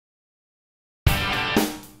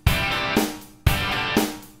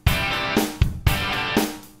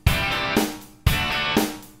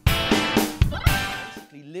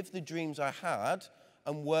live the dreams I had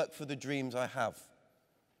and work for the dreams I have.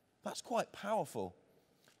 That's quite powerful.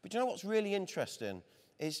 But you know what's really interesting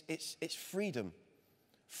is it's freedom.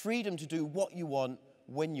 Freedom to do what you want,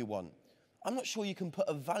 when you want. I'm not sure you can put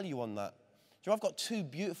a value on that. Do you know, I've got two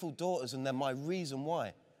beautiful daughters and they're my reason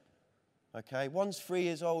why. Okay, one's 3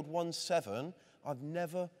 years old, one's 7. I've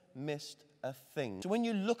never missed a thing. So when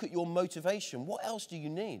you look at your motivation, what else do you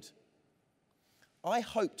need? I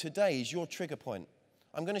hope today is your trigger point.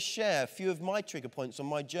 I'm going to share a few of my trigger points on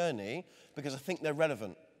my journey because I think they're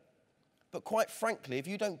relevant. But quite frankly, if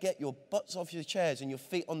you don't get your butts off your chairs and your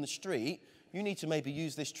feet on the street, you need to maybe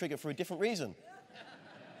use this trigger for a different reason.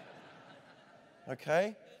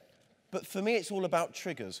 Okay? But for me, it's all about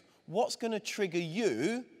triggers. What's going to trigger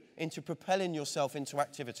you into propelling yourself into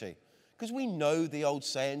activity? Because we know the old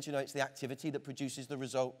sayings, you know, it's the activity that produces the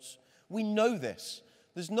results. We know this.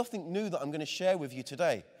 There's nothing new that I'm going to share with you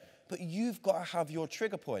today. But you've got to have your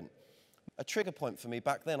trigger point. A trigger point for me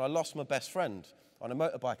back then, I lost my best friend on a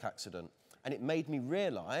motorbike accident. And it made me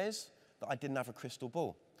realize that I didn't have a crystal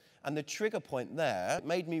ball. And the trigger point there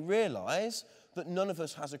made me realize that none of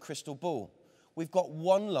us has a crystal ball. We've got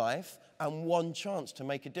one life and one chance to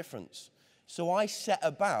make a difference. So I set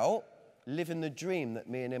about living the dream that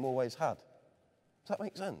me and him always had. Does that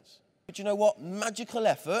make sense? But you know what? Magical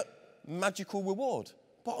effort, magical reward.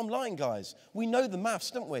 Bottom line, guys, we know the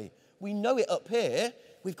maths, don't we? We know it up here.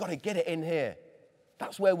 We've got to get it in here.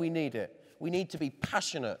 That's where we need it. We need to be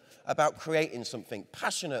passionate about creating something,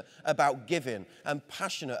 passionate about giving, and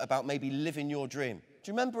passionate about maybe living your dream.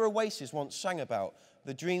 Do you remember Oasis once sang about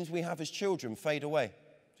the dreams we have as children fade away?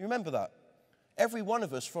 Do you remember that? Every one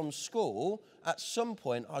of us from school, at some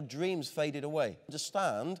point, our dreams faded away.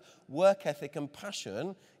 Understand, work ethic and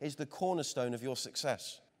passion is the cornerstone of your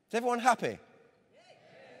success. Is everyone happy?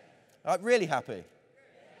 Really happy?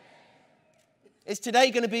 Is today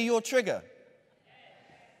going to be your trigger?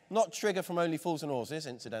 Not trigger from Only Fools and Horses,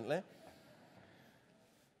 incidentally.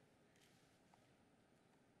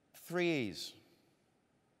 3 E's.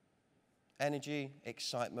 Energy,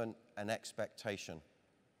 excitement, and expectation.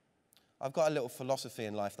 I've got a little philosophy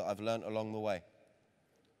in life that I've learned along the way.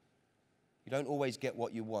 You don't always get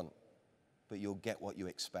what you want, but you'll get what you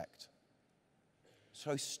expect.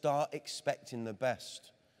 So start expecting the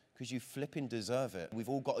best, because you flipping deserve it. We've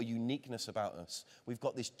all got a uniqueness about us. We've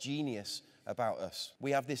got this genius about us.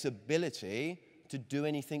 We have this ability to do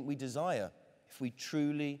anything we desire if we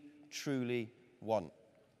truly, truly want.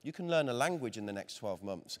 You can learn a language in the next 12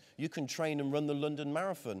 months. You can train and run the London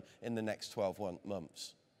Marathon in the next 12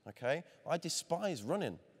 months. Okay? I despise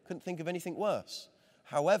running. Couldn't think of anything worse.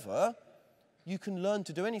 However, you can learn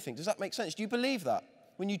to do anything. Does that make sense? Do you believe that?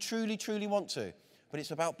 When you truly, truly want to. But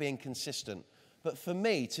it's about being consistent. But for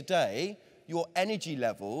me today, your energy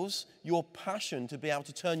levels, your passion to be able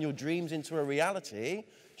to turn your dreams into a reality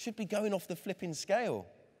should be going off the flipping scale.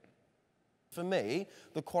 For me,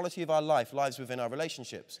 the quality of our life lies within our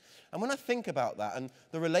relationships. And when I think about that and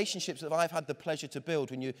the relationships that I've had the pleasure to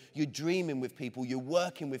build, when you're dreaming with people, you're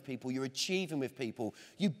working with people, you're achieving with people,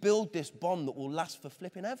 you build this bond that will last for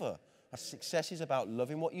flipping ever. Success is about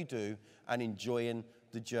loving what you do and enjoying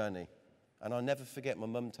the journey. And I'll never forget my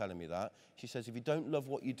mum telling me that. She says, if you don't love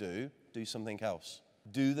what you do something else.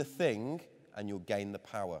 Do the thing and you'll gain the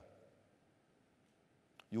power.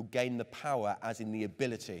 You'll gain the power as in the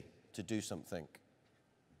ability to do something.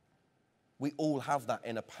 We all have that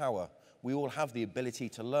inner power. We all have the ability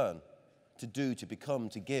to learn, to do, to become,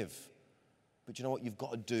 to give. But you know what? You've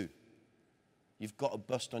got to do. You've got to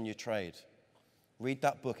bust on your trade. Read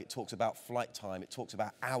that book. It talks about flight time. It talks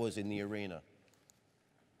about hours in the arena.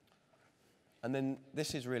 And then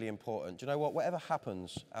this is really important. Do you know what? Whatever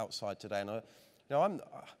happens outside today, and I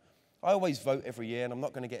always vote every year, and I'm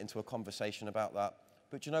not going to get into a conversation about that.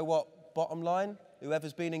 But you know what? Bottom line,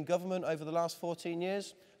 whoever's been in government over the last 14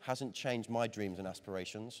 years hasn't changed my dreams and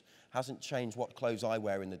aspirations, hasn't changed what clothes I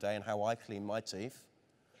wear in the day and how I clean my teeth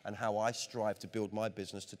and how I strive to build my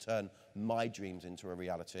business to turn my dreams into a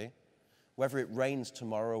reality. Whether it rains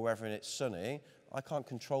tomorrow or whether it's sunny, I can't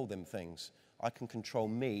control them things. I can control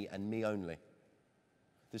me and me only.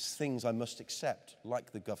 There's things I must accept,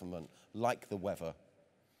 like the government, like the weather.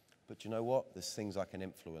 But you know what? There's things I can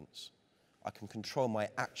influence. I can control my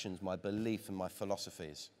actions, my belief, and my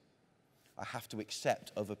philosophies. I have to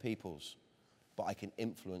accept other people's, but I can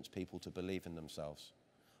influence people to believe in themselves.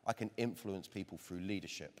 I can influence people through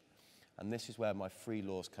leadership. And this is where my 3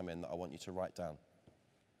 laws come in that I want you to write down.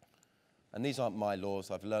 And these aren't my laws.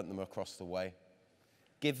 I've learnt them across the way.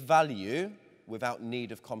 Give value without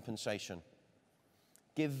need of compensation.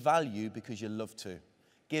 Give value because you love to.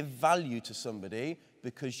 Give value to somebody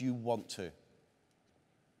because you want to.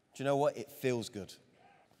 Do you know what? It feels good.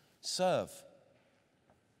 Serve.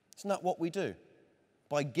 Isn't that what we do?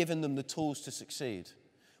 By giving them the tools to succeed.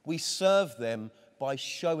 We serve them by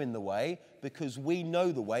showing the way, because we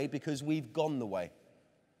know the way, because we've gone the way.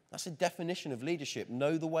 That's a definition of leadership.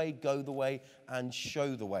 Know the way, go the way, and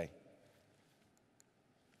show the way.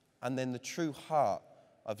 And then the true heart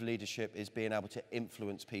of leadership is being able to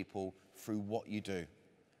influence people through what you do,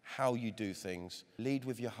 how you do things. Lead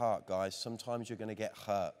with your heart, guys. Sometimes you're going to get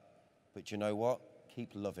hurt. But you know what?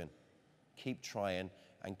 Keep loving, keep trying,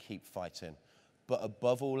 and keep fighting. But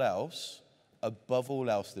above all else,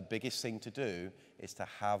 the biggest thing to do is to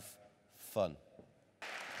have fun. Do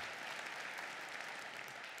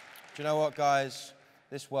you know what, guys?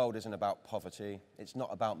 This world isn't about poverty. It's not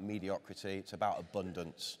about mediocrity. It's about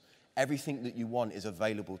abundance. Everything that you want is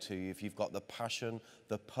available to you if you've got the passion,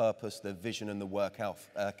 the purpose, the vision, and the work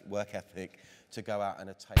ethic to go out and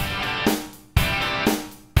attain it.